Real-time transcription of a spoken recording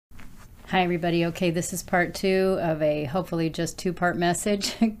Hi everybody. Okay, this is part 2 of a hopefully just 2-part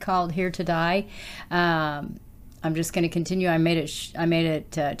message called Here to Die. I'm just going to continue. I made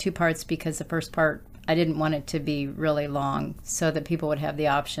it 2 parts because the first part I didn't want it to be really long so that people would have the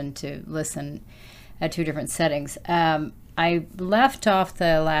option to listen at 2 different settings. I left off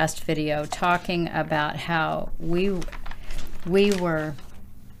the last video talking about how we are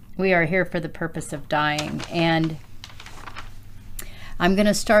here for the purpose of dying, and I'm going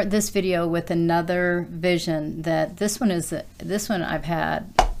to start this video with another vision that this one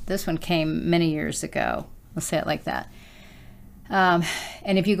came many years ago. Let's say it like that. And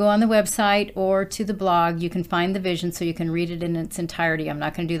if you go on the website or to the blog, you can find the vision so you can read it in its entirety. I'm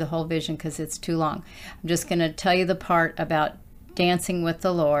not going to do the whole vision because it's too long. I'm just going to tell you the part about dancing with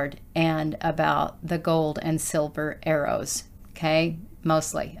the Lord and about the gold and silver arrows. Okay?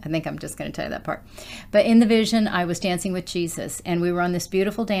 Mostly. I think I'm just going to tell you that part. But in the vision, I was dancing with Jesus, and we were on this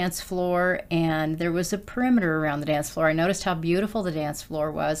beautiful dance floor, and there was a perimeter around the dance floor. I noticed how beautiful the dance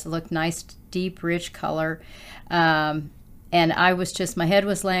floor was. It looked nice, deep, rich color. And I was just, my head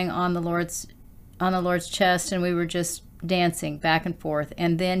was laying on the Lord's chest, and we were just dancing back and forth.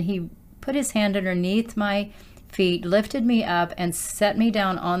 And then he put his hand underneath my feet, lifted me up, and set me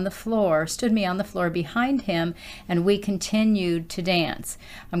down on the floor, stood me on the floor behind him, and we continued to dance.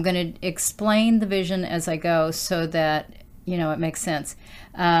 I'm going to explain the vision as I go so that, it makes sense.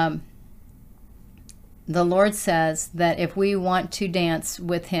 The Lord says that if we want to dance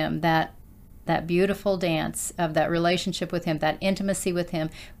with him, that beautiful dance of that relationship with him, that intimacy with him,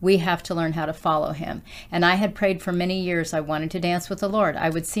 we have to learn how to follow him. And I had prayed for many years. I wanted to dance with the Lord. I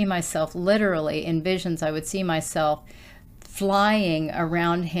would see myself literally in visions. I would see myself flying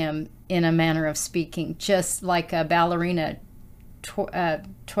around him in a manner of speaking, just like a ballerina,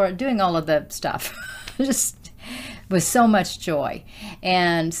 doing all of the stuff. Just with so much joy.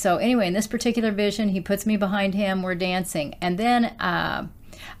 And so anyway, in this particular vision, he puts me behind him. We're dancing. And then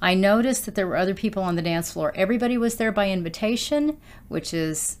I noticed that there were other people on the dance floor. Everybody was there by invitation, which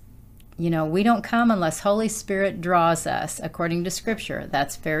is, we don't come unless Holy Spirit draws us, according to Scripture.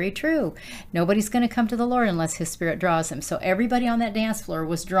 That's very true. Nobody's going to come to the Lord unless his Spirit draws them. So everybody on that dance floor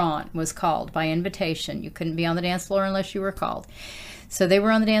was called by invitation. You couldn't be on the dance floor unless you were called. So they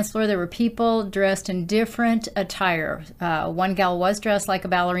were on the dance floor. There were people dressed in different attire. One gal was dressed like a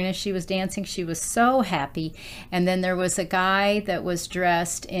ballerina. She was dancing. She was so happy. And then there was a guy that was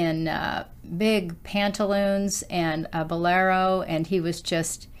dressed in big pantaloons and a bolero, and he was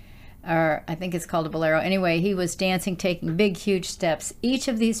just, or I think it's called a bolero. Anyway, he was dancing, taking big, huge steps. Each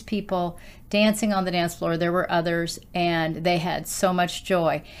of these people dancing on the dance floor, there were others, and they had so much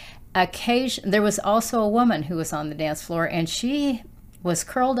joy. There was also a woman who was on the dance floor, and she was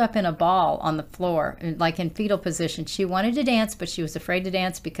curled up in a ball on the floor, like in fetal position. She wanted to dance, but she was afraid to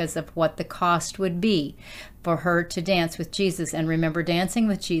dance because of what the cost would be for her to dance with Jesus. And remember, dancing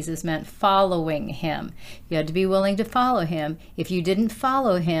with Jesus meant following him. You had to be willing to follow him. If you didn't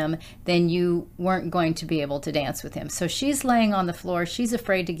follow him, then you weren't going to be able to dance with him. So she's laying on the floor. She's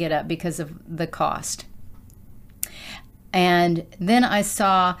afraid to get up because of the cost. And then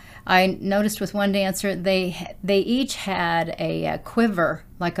I noticed with one dancer, they each had a quiver,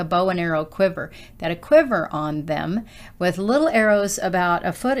 like a bow and arrow quiver. They had a quiver on them with little arrows about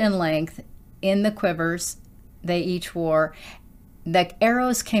a foot in length in the quivers they each wore. The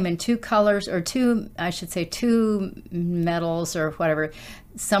arrows came in 2 colors, or 2 metals or whatever.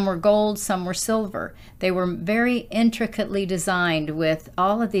 Some were gold, some were silver. They were very intricately designed with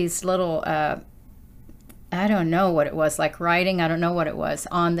all of these little I don't know what it was, like writing, I don't know what it was,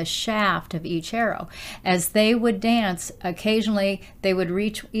 on the shaft of each arrow. As they would dance, occasionally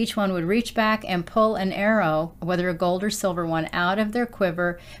each one would reach back and pull an arrow, whether a gold or silver one, out of their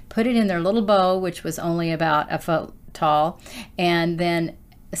quiver, put it in their little bow, which was only about a foot tall, and then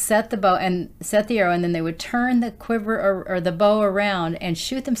set the arrow, and then they would turn the quiver or the bow around and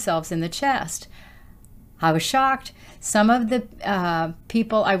shoot themselves in the chest. I was shocked. Some of the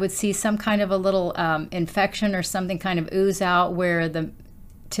people, I would see some kind of a little infection or something kind of ooze out where the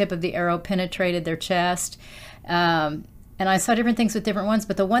tip of the arrow penetrated their chest. And I saw different things with different ones,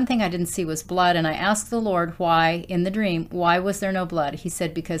 but the one thing I didn't see was blood. And I asked the Lord why, in the dream, why was there no blood? He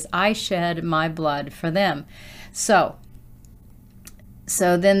said, because I shed my blood for them. So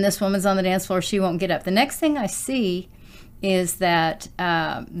then this woman's on the dance floor. She won't get up. The next thing I see is that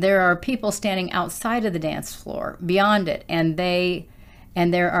there are people standing outside of the dance floor, beyond it, and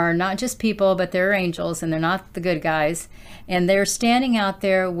there are not just people, but there are angels, and they're not the good guys, and they're standing out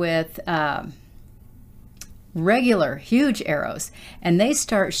there with regular, huge arrows. And they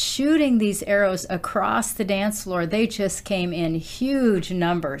start shooting these arrows across the dance floor. They just came in huge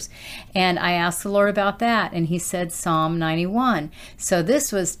numbers. And I asked the Lord about that, and he said Psalm 91. So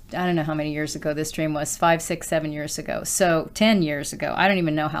this was, I don't know how many years ago this dream was, 5, 6, 7 years ago. So 10 years ago. I don't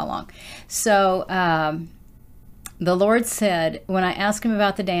even know how long. So the Lord said, when I asked him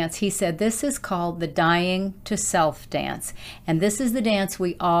about the dance, he said, this is called the dying to self dance. And this is the dance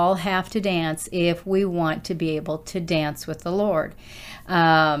we all have to dance if we want to be able to dance with the Lord.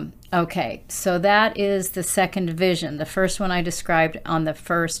 Okay, so that is the second vision. The first one I described on the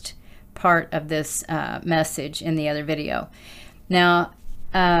first part of this message in the other video. Now,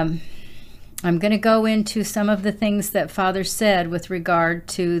 I'm going to go into some of the things that Father said with regard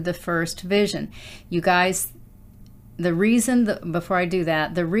to the first vision. You guys, the reason, before I do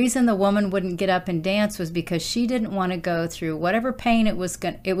that, the reason the woman wouldn't get up and dance was because she didn't want to go through whatever pain there was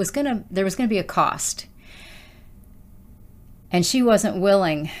going to be a cost. And she wasn't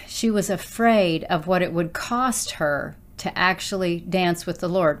willing. She was afraid of what it would cost her to actually dance with the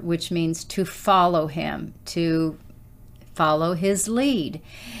Lord, which means to follow him, to follow his lead.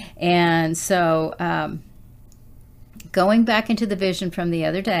 And so going back into the vision from the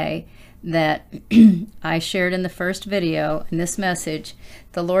other day that I shared in the first video, in this message,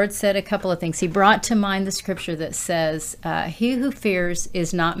 the Lord said a couple of things. He brought to mind the scripture that says, he who fears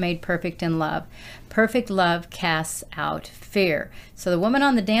is not made perfect in love. Perfect love casts out fear. So the woman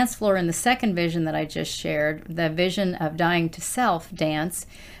on the dance floor in the second vision that I just shared, the vision of dying to self dance,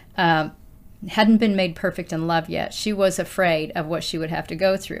 hadn't been made perfect in love yet. She was afraid of what she would have to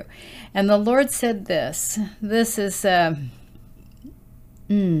go through. And the Lord said this. This is...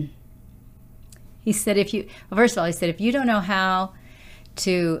 He said, first of all, he said, if you don't know how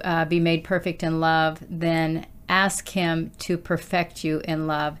to be made perfect in love, then ask him to perfect you in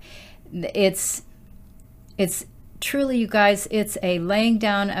love. It's truly, you guys, it's a laying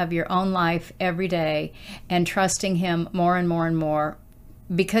down of your own life every day and trusting him more and more and more,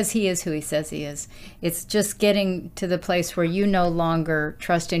 because he is who he says he is. It's just getting to the place where you no longer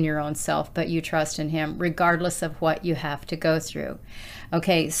trust in your own self, but you trust in him, regardless of what you have to go through.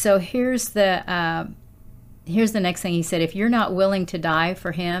 Okay, so here's the next thing he said. If you're not willing to die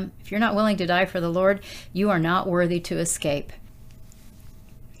for him, if you're not willing to die for the Lord, you are not worthy to escape.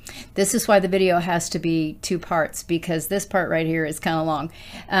 This is why the video has to be 2 parts, because this part right here is kind of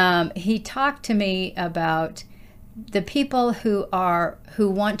long. He talked to me about the people who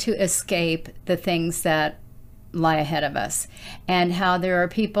want to escape the things that lie ahead of us, and how there are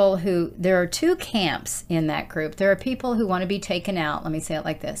 2 camps in that group. There are people who want to be taken out. Let me say it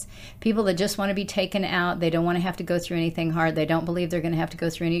like this. People that just want to be taken out. They don't want to have to go through anything hard. They don't believe they're going to have to go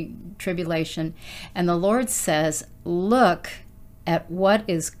through any tribulation. And the Lord says, look at what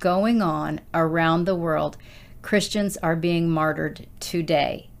is going on around the world. Christians are being martyred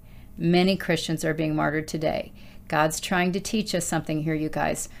today. Many Christians are being martyred today. God's trying to teach us something here, you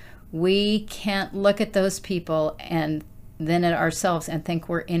guys. We can't look at those people and then at ourselves and think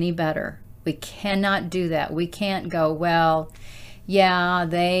we're any better. We cannot do that. We can't go, well, yeah,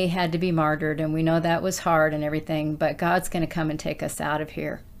 they had to be martyred, and we know that was hard and everything, but God's going to come and take us out of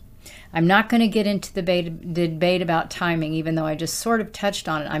here. I'm not going to get into the debate about timing, even though I just sort of touched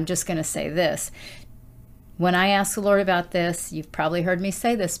on it. I'm just going to say this. When I asked the Lord about this, you've probably heard me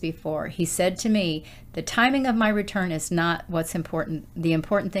say this before. He said to me, the timing of my return is not what's important. The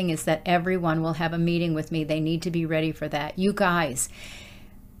important thing is that everyone will have a meeting with me. They need to be ready for that. You guys,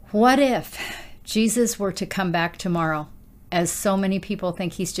 what if Jesus were to come back tomorrow, as so many people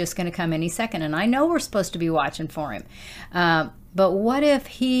think he's just going to come any second? And I know we're supposed to be watching for him. But what if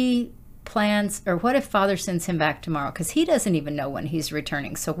he plans, or what if Father sends him back tomorrow? Because he doesn't even know when he's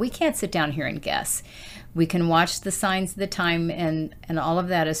returning. So we can't sit down here and guess. We can watch the signs of the time and all of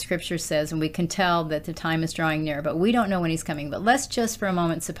that, as Scripture says, and we can tell that the time is drawing near, but we don't know when he's coming. But let's just for a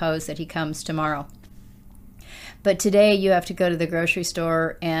moment suppose that he comes tomorrow. But today you have to go to the grocery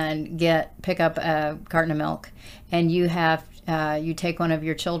store and pick up a carton of milk, and you take one of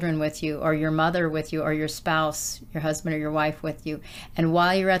your children with you, or your mother with you, or your spouse, your husband or your wife with you. And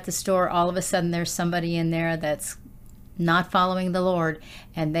while you're at the store, all of a sudden there's somebody in there that's not following the Lord,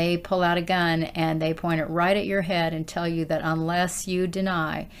 and they pull out a gun and they point it right at your head and tell you that unless you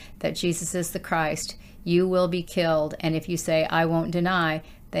deny that Jesus is the Christ, you will be killed. And if you say, I won't deny,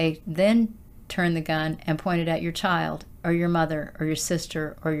 they then turn the gun and point it at your child or your mother or your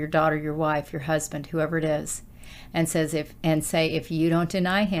sister or your daughter, your wife, your husband, whoever it is, and say, if you don't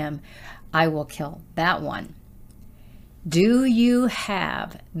deny him, I will kill that one. Do you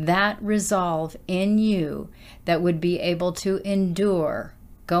have that resolve in you that would be able to endure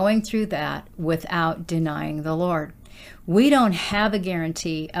going through that without denying the Lord. We don't have a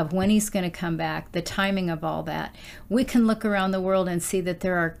guarantee of when he's going to come back, the timing of all that. We can look around the world and see that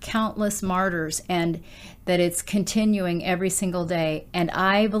there are countless martyrs and that it's continuing every single day. And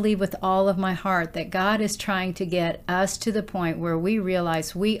I believe with all of my heart that God is trying to get us to the point where we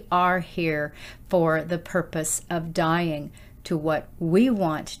realize we are here for the purpose of dying to what we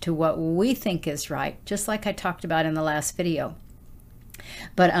want, to what we think is right, just like I talked about in the last video.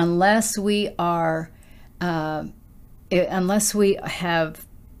 But unless we have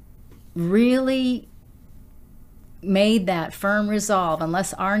really made that firm resolve,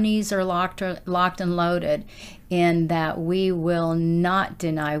 unless our knees are locked and loaded in that we will not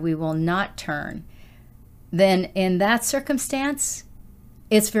deny, we will not turn, then in that circumstance,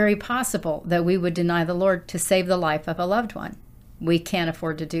 it's very possible that we would deny the Lord to save the life of a loved one. We can't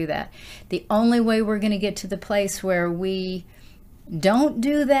afford to do that. The only way we're going to get to the place where we don't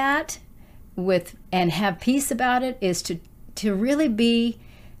do that and have peace about it is to really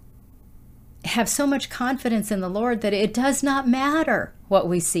have so much confidence in the Lord that it does not matter what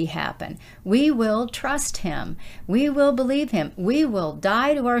we see happen. We will trust him. We will believe him. We will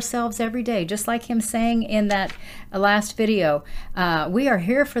die to ourselves every day, just like him saying in that last video. We are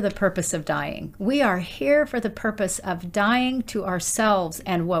here for the purpose of dying. We are here for the purpose of dying to ourselves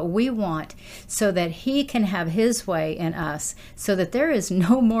and what we want, so that he can have his way in us, so that there is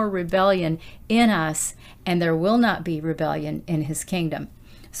no more rebellion in us and there will not be rebellion in his kingdom.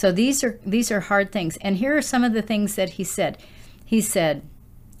 So these are hard things. And here are some of the things that he said. He said,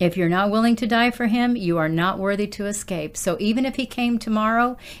 if you're not willing to die for him, you are not worthy to escape. So even if he came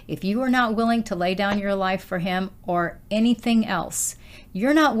tomorrow, if you are not willing to lay down your life for him or anything else,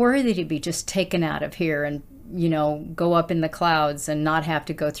 you're not worthy to be just taken out of here and, go up in the clouds and not have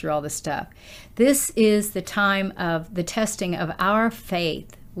to go through all this stuff. This is the time of the testing of our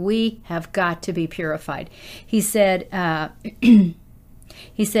faith. We have got to be purified. He said,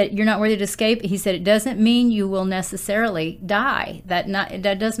 you're not worthy to escape. He said, it doesn't mean you will necessarily die. That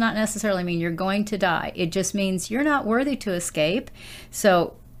does not necessarily mean you're going to die. It just means you're not worthy to escape.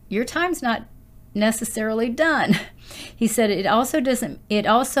 So your time's not necessarily done. He said it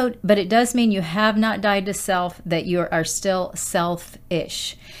does mean you have not died to self, that you are still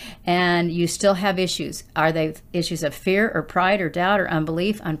selfish and you still have issues. Are they issues of fear or pride or doubt or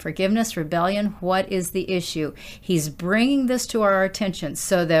unbelief, unforgiveness, rebellion? What is the issue? He's bringing this to our attention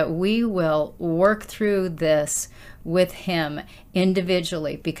so that we will work through this with him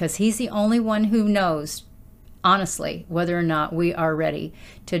individually, because he's the only one who knows honestly whether or not we are ready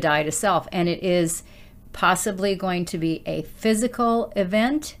to die to self. And it is possibly going to be a physical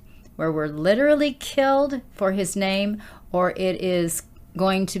event where we're literally killed for his name, or it is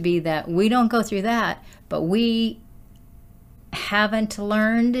going to be that we don't go through that, but we haven't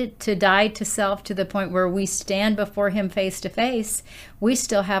learned to die to self to the point where we stand before him face to face. We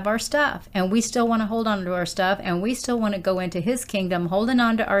still have our stuff, and we still want to hold on to our stuff, and we still want to go into his kingdom holding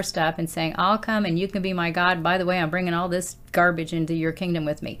on to our stuff and saying, I'll come and you can be my God. By the way, I'm bringing all this garbage into your kingdom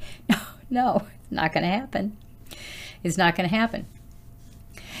with me. No, it's not going to happen. It's not going to happen.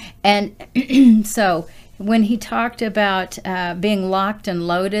 And so when he talked about being locked and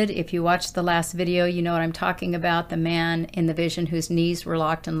loaded, if you watched the last video, you know what I'm talking about, the man in the vision whose knees were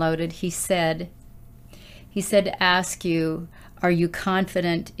locked and loaded. He said to ask you, are you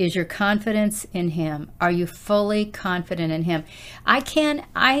confident? Is your confidence in him? Are you fully confident in him? I've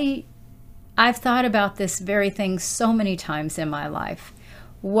thought about this very thing so many times in my life.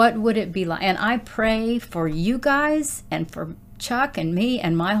 What would it be like? And I pray for you guys and for Chuck and me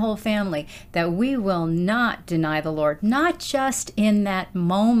and my whole family that we will not deny the Lord, not just in that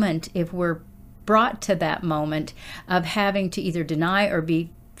moment if we're brought to that moment of having to either deny or be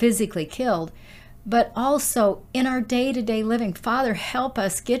physically killed, but also in our day-to-day living. Father, help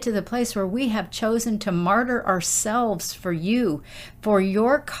us get to the place where we have chosen to martyr ourselves for you, for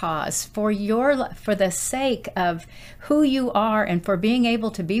your cause, for the sake of who you are, and for being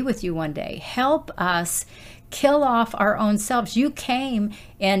able to be with you one day. Help us kill off our own selves. You came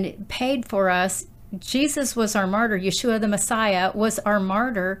and paid for us. Jesus was our martyr. Yeshua the Messiah was our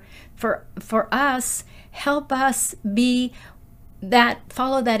martyr for us. Help us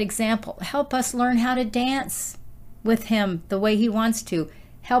follow that example. Help us learn how to dance with him the way he wants to.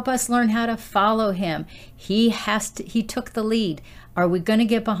 Help us learn how to follow him. He took the lead. Are we going to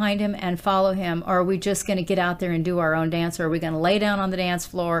get behind him and follow him, or are we just going to get out there and do our own dance, or are we going to lay down on the dance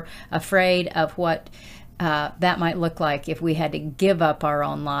floor afraid of what that might look like if we had to give up our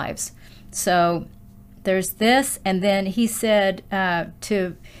own lives? So there's this. And then he said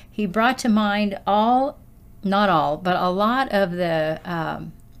he brought to mind not all, but a lot of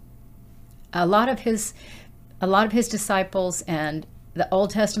the a lot of his disciples and the Old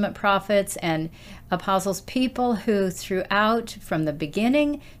Testament prophets and apostles, people who throughout, from the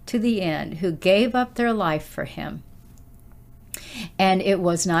beginning to the end, who gave up their life for him. And it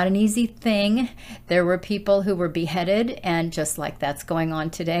was not an easy thing. There were people who were beheaded, and just like that's going on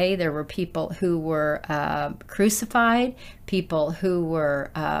today, there were people who were crucified, people who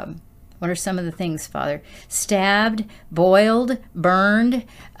were, what are some of the things, Father? Stabbed, boiled, burned,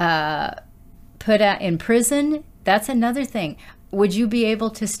 put out in prison. That's another thing. Would you be able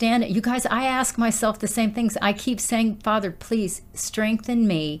to stand it? You guys, I ask myself the same things. I keep saying, Father, please strengthen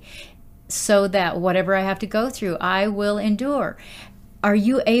me so that whatever I have to go through, I will endure. Are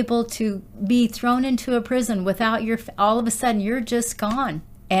you able to be thrown into a prison without all of a sudden you're just gone?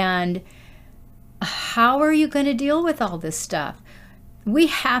 And how are you going to deal with all this stuff? We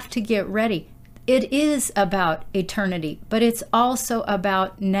have to get ready. It is about eternity, but it's also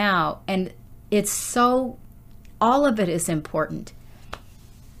about now. And all of it is important.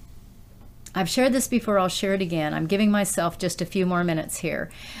 I've shared this before, I'll share it again. I'm giving myself just a few more minutes here.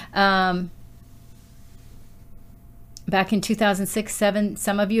 Back in 2006-07,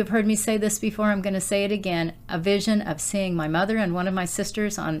 some of you have heard me say this before, I'm going to say it again. A vision of seeing my mother and one of my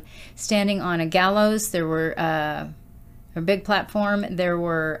sisters standing on a gallows. There were a big platform. There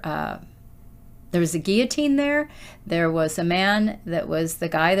was a guillotine there. There was a man that was the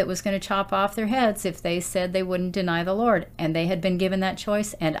guy that was going to chop off their heads if they said they wouldn't deny the Lord. And they had been given that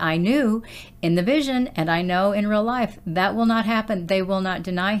choice. And I knew in the vision, and I know in real life, that will not happen. They will not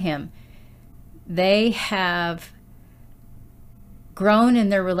deny him. They have grown in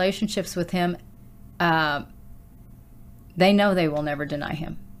their relationships with him. They know they will never deny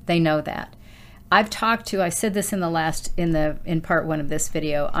him. They know that. I said this in part one of this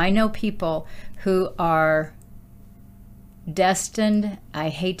video. I know people who are destined, I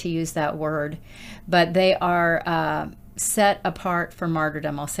hate to use that word, but they are set apart for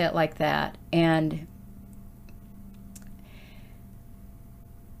martyrdom. I'll say it like that. And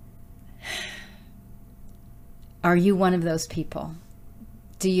are you one of those people?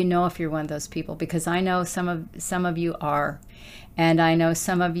 Do you know if you're one of those people? Because I know some of you are. And I know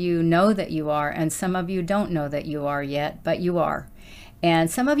some of you know that you are, and some of you don't know that you are yet, but you are. And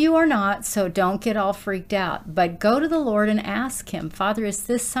some of you are not, so don't get all freaked out. But go to the Lord and ask him, Father, is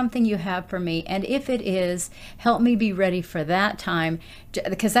this something you have for me? And if it is, help me be ready for that time.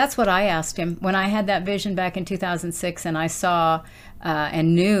 Because that's what I asked him when I had that vision back in 2006, and I saw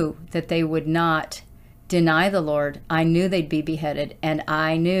and knew that they would not deny the Lord. I knew they'd be beheaded, and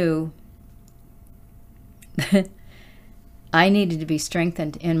I knew I needed to be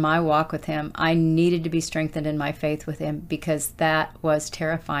strengthened in my walk with him. I needed to be strengthened in my faith with him, because that was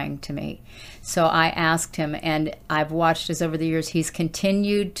terrifying to me. So I asked him, and I've watched as over the years he's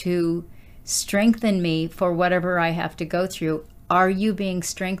continued to strengthen me for whatever I have to go through. Are you being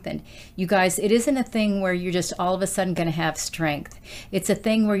strengthened? You guys, it isn't a thing where you're just all of a sudden going to have strength. It's a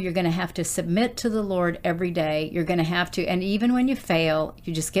thing where you're going to have to submit to the Lord every day. You're going to have to, and even when you fail,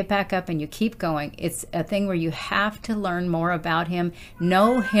 you just get back up and you keep going. It's a thing where you have to learn more about him,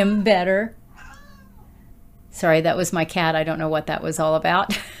 know him better. Sorry, that was my cat. I don't know what that was all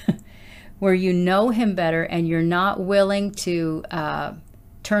about. Where you know him better and you're not willing to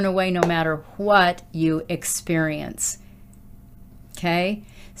turn away no matter what you experience. Okay,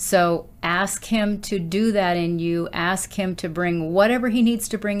 so ask him to do that in you. Ask him to bring whatever he needs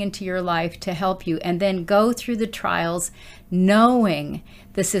to bring into your life to help you. And then go through the trials knowing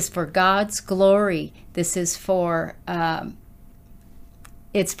this is for God's glory. This is for,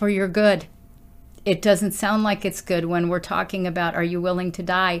 it's for your good. It doesn't sound like it's good when we're talking about, are you willing to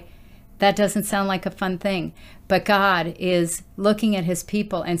die? That doesn't sound like a fun thing. But God is looking at his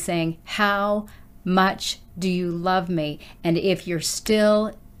people and saying, how much do you love me? And if you're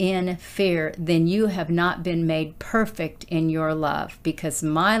still in fear, then you have not been made perfect in your love, because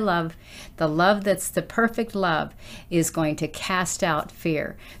my love, the love that's the perfect love, is going to cast out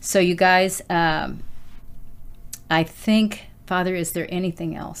fear. So you guys, I think, Father, is there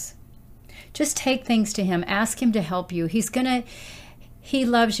anything else? Just take things to him. Ask him to help you. He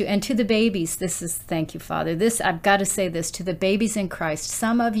loves you. And to the babies, thank you, Father. I've got to say this, to the babies in Christ.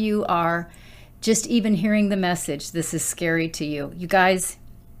 Some of you are just even hearing the message, this is scary to you. You guys,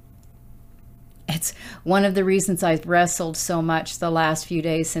 it's one of the reasons I've wrestled so much the last few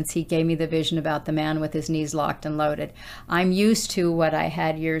days since he gave me the vision about the man with his knees locked and loaded. I'm used to what I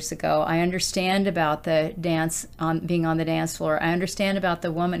had years ago. I understand about the being on the dance floor. I understand about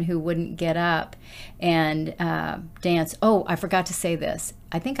the woman who wouldn't get up and dance. Oh, I forgot to say this.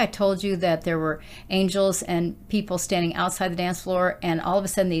 I think I told you that there were angels and people standing outside the dance floor, and all of a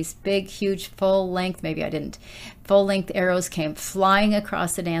sudden these big, huge, full-length, maybe I didn't, full-length arrows came flying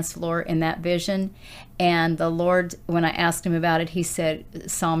across the dance floor in that vision. And the Lord, when I asked him about it, he said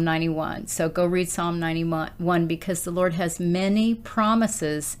Psalm 91. So go read Psalm 91, because the Lord has many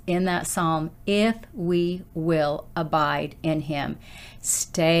promises in that psalm if we will abide in him.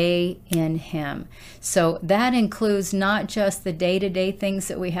 Stay in him. So that includes not just the day-to-day things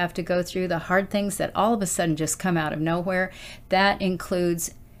that we have to go through, the hard things that all of a sudden just come out of nowhere. That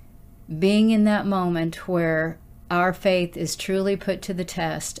includes being in that moment where our faith is truly put to the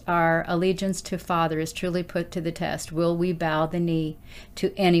test. Our allegiance to Father is truly put to the test. Will we bow the knee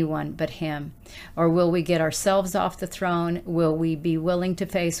to anyone but him? Or will we get ourselves off the throne? Will we be willing to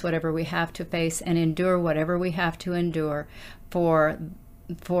face whatever we have to face and endure whatever we have to endure for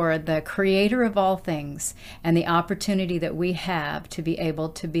the creator of all things and the opportunity that we have to be able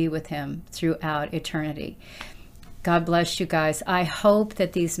to be with him throughout eternity? God bless you guys. I hope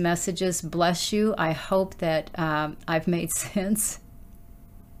that these messages bless you. I hope that I've made sense,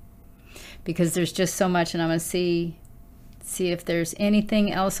 because there's just so much, and I'm going to see if there's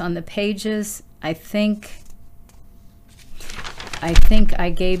anything else on the pages. I think I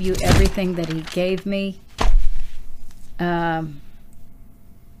gave you everything that he gave me. I'm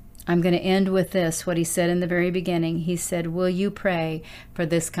going to end with this, what he said in the very beginning. He said, will you pray for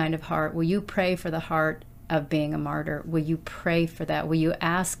this kind of heart? Will you pray for the heart of being a martyr? Will you pray for that? Will you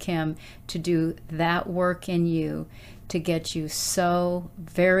ask him to do that work in you to get you so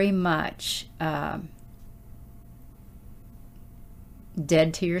very much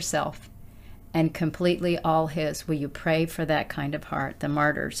dead to yourself and completely all his? Will you pray for that kind of heart, the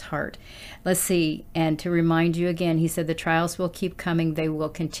martyr's heart? Let's see. And to remind you again, he said the trials will keep coming. They will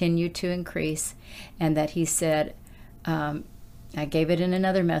continue to increase. And that he said, I gave it in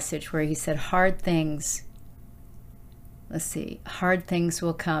another message where he said hard things, let's see, hard things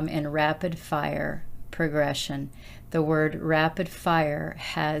will come in rapid fire progression. The word rapid fire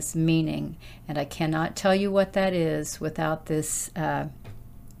has meaning, and I cannot tell you what that is without this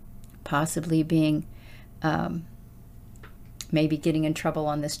possibly being maybe getting in trouble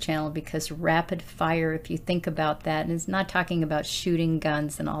on this channel, because rapid fire, if you think about that, and it's not talking about shooting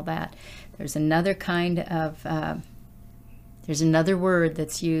guns and all that. There's another kind of there's another word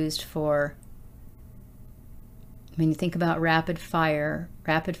that's used for, when you think about rapid fire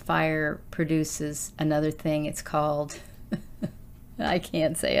produces another thing. It's called, I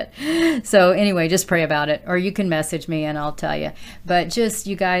can't say it. So anyway, just pray about it, or you can message me and I'll tell you. But just,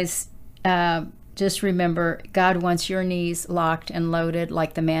 you guys, just remember, God wants your knees locked and loaded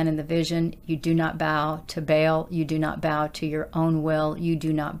like the man in the vision. You do not bow to Baal. You do not bow to your own will. You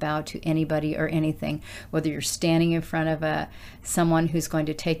do not bow to anybody or anything. Whether you're standing in front of someone who's going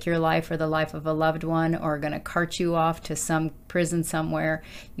to take your life or the life of a loved one, or going to cart you off to some prison somewhere,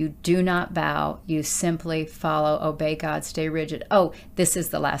 you do not bow. You simply follow, obey God, stay rigid. Oh, this is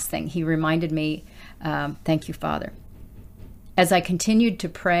the last thing. He reminded me, thank you, Father. As I continued to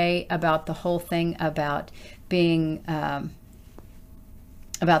pray about the whole thing about being,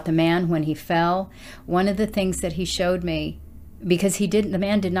 about the man when he fell, one of the things that he showed me, because the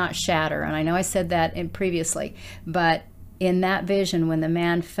man did not shatter, and I know I said that previously, but in that vision when the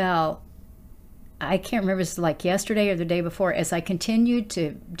man fell, I can't remember if it was like yesterday or the day before, as I continued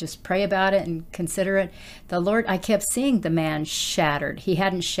to just pray about it and consider it, the Lord, I kept seeing the man shattered. He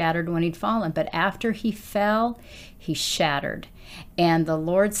hadn't shattered when he'd fallen, but after he fell, he shattered. And the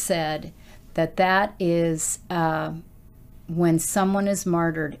Lord said that is when someone is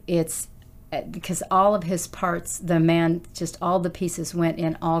martyred, it's because all of his parts, the man, just all the pieces went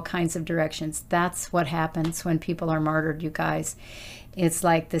in all kinds of directions. That's what happens when people are martyred, you guys. It's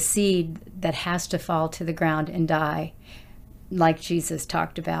like the seed that has to fall to the ground and die, like Jesus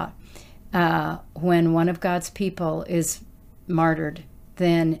talked about. When one of God's people is martyred,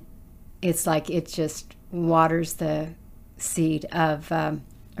 then it's like it just waters the seed of,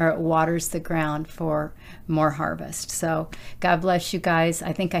 or it waters the ground for more harvest. So God bless you guys.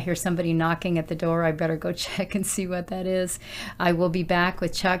 I think I hear somebody knocking at the door. I better go check and see what that is. I will be back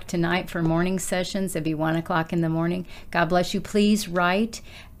with Chuck tonight for morning sessions. It'll be 1 o'clock in the morning. God bless you. Please write,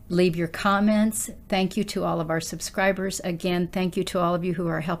 leave your comments. Thank you to all of our subscribers. Again, thank you to all of you who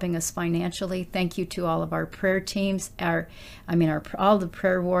are helping us financially. Thank you to all of our prayer teams, all the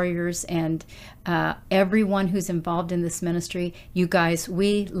prayer warriors, and everyone who's involved in this ministry. You guys,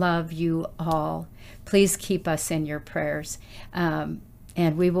 we love you all. Please keep us in your prayers. And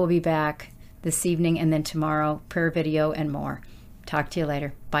we will be back this evening and then tomorrow, prayer video and more. Talk to you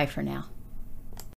later. Bye for now.